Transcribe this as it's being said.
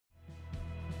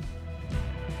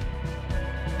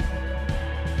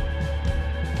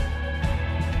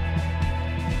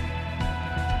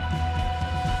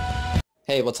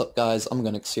Hey, what's up guys,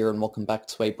 Omogonix here and welcome back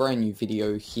to a brand new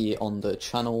video here on the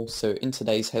channel. So in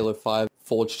today's Halo 5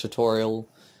 Forge tutorial,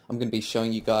 I'm going to be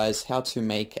showing you guys how to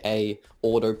make a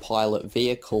autopilot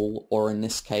vehicle, or in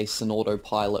this case an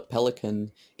autopilot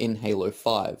Pelican, in Halo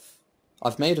 5.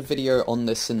 I've made a video on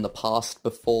this in the past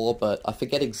before, but I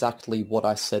forget exactly what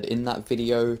I said in that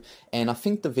video, and I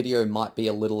think the video might be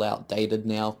a little outdated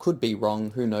now. Could be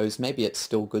wrong, who knows, maybe it's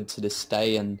still good to this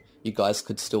day and you guys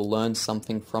could still learn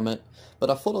something from it. But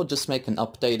I thought I'd just make an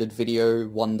updated video,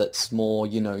 one that's more,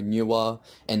 newer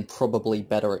and probably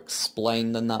better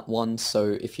explained than that one.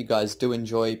 So if you guys do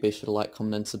enjoy, be sure to like,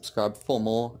 comment and subscribe for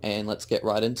more, and let's get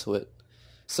right into it.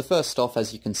 So first off,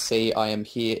 as you can see, I am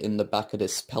here in the back of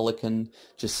this Pelican,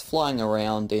 just flying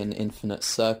around in infinite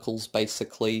circles,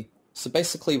 basically. So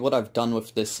basically what I've done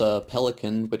with this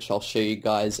Pelican, which I'll show you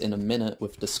guys in a minute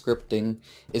with the scripting,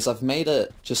 is I've made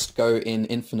it just go in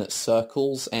infinite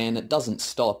circles, and it doesn't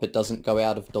stop, it doesn't go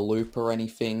out of the loop or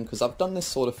anything, because I've done this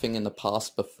sort of thing in the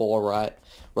past before, right,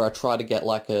 where I try to get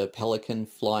like a Pelican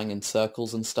flying in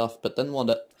circles and stuff, but then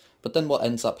what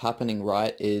ends up happening,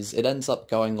 right, is it ends up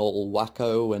going all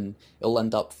wacko and it'll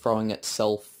end up throwing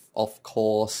itself off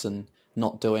course and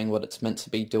not doing what it's meant to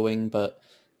be doing. But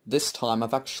this time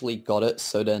I've actually got it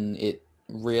so then it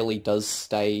really does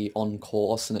stay on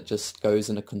course and it just goes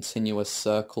in a continuous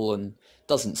circle and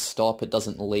doesn't stop, it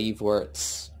doesn't leave where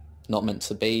it's not meant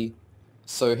to be.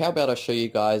 So how about I show you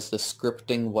guys the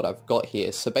scripting, what I've got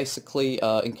here. So basically,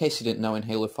 in case you didn't know, in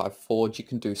Halo 5 Forge you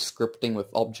can do scripting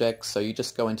with objects. So you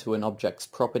just go into an object's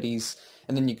properties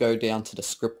and then you go down to the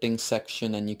scripting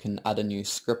section and you can add a new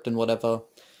script and whatever.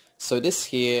 So this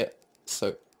here,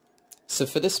 so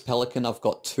for this Pelican I've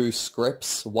got two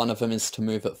scripts. One of them is to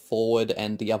move it forward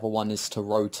and the other one is to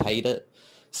rotate it.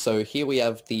 So here we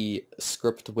have the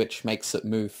script which makes it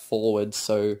move forward.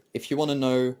 So if you want to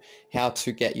know how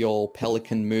to get your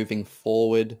Pelican moving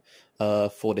forward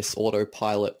for this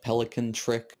autopilot Pelican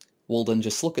trick, well then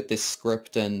just look at this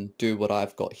script and do what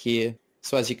I've got here.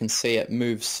 So as you can see, it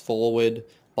moves forward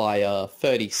by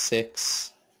 36.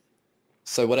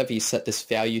 So whatever you set this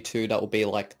value to, that will be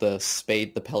like the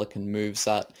speed the Pelican moves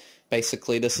at.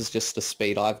 Basically this is just the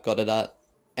speed I've got it at.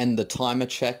 And the timer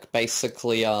check,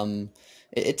 basically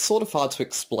it's sort of hard to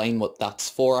explain what that's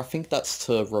for. I think that's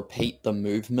to repeat the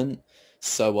movement.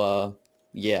 So,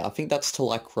 yeah, I think that's to,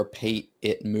 like, repeat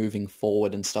it moving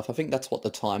forward and stuff. I think that's what the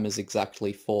time is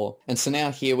exactly for. And so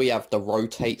now here we have the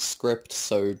rotate script.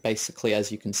 So basically, as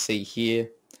you can see here,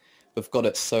 we've got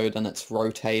it so then it's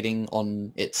rotating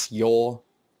on its yaw,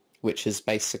 which is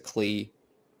basically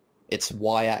its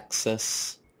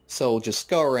y-axis. So I'll just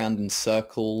go around in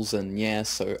circles, and yeah,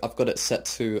 so I've got it set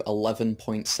to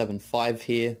 11.75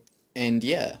 here, and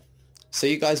yeah. So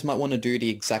you guys might want to do the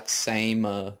exact same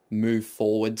move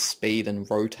forward speed and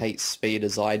rotate speed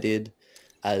as I did,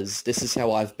 as this is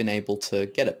how I've been able to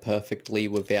get it perfectly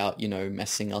without,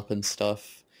 messing up and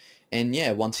stuff. And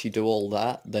yeah, once you do all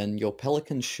that, then your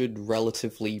Pelican should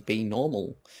relatively be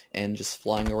normal, and just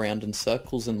flying around in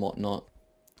circles and whatnot.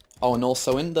 Oh, and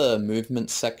also in the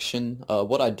movement section,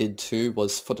 what I did too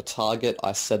was for the target,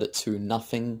 I set it to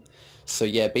nothing. So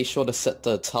yeah, be sure to set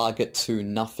the target to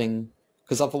nothing,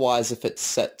 because otherwise if it's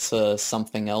set to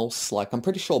something else, like I'm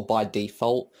pretty sure by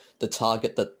default, the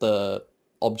target that the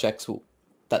object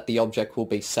will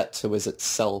be set to is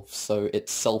itself, so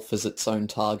itself is its own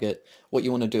target. What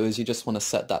you want to do is you just want to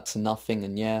set that to nothing,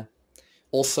 and yeah.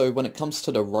 Also, when it comes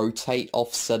to the rotate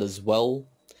offset as well,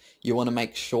 you want to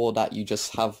make sure that you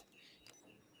just have,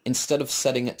 instead of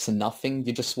setting it to nothing,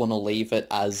 you just want to leave it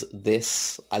as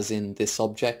this, as in this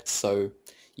object. So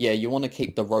yeah, you want to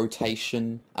keep the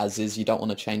rotation as is, you don't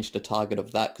want to change the target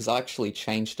of that, because I actually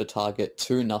changed the target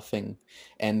to nothing,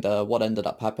 and what ended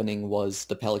up happening was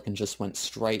the Pelican just went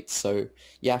straight. So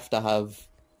you have to have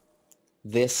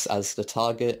this as the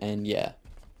target, and yeah.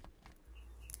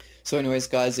 So anyways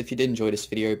guys, if you did enjoy this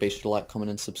video, be sure to like,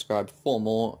 comment and subscribe for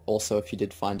more. Also, if you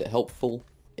did find it helpful.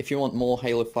 If you want more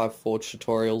Halo 5 Forge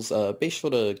tutorials, be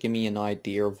sure to give me an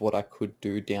idea of what I could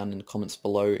do down in the comments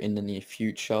below in the near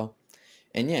future.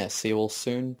 And yeah, see you all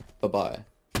soon. Bye bye.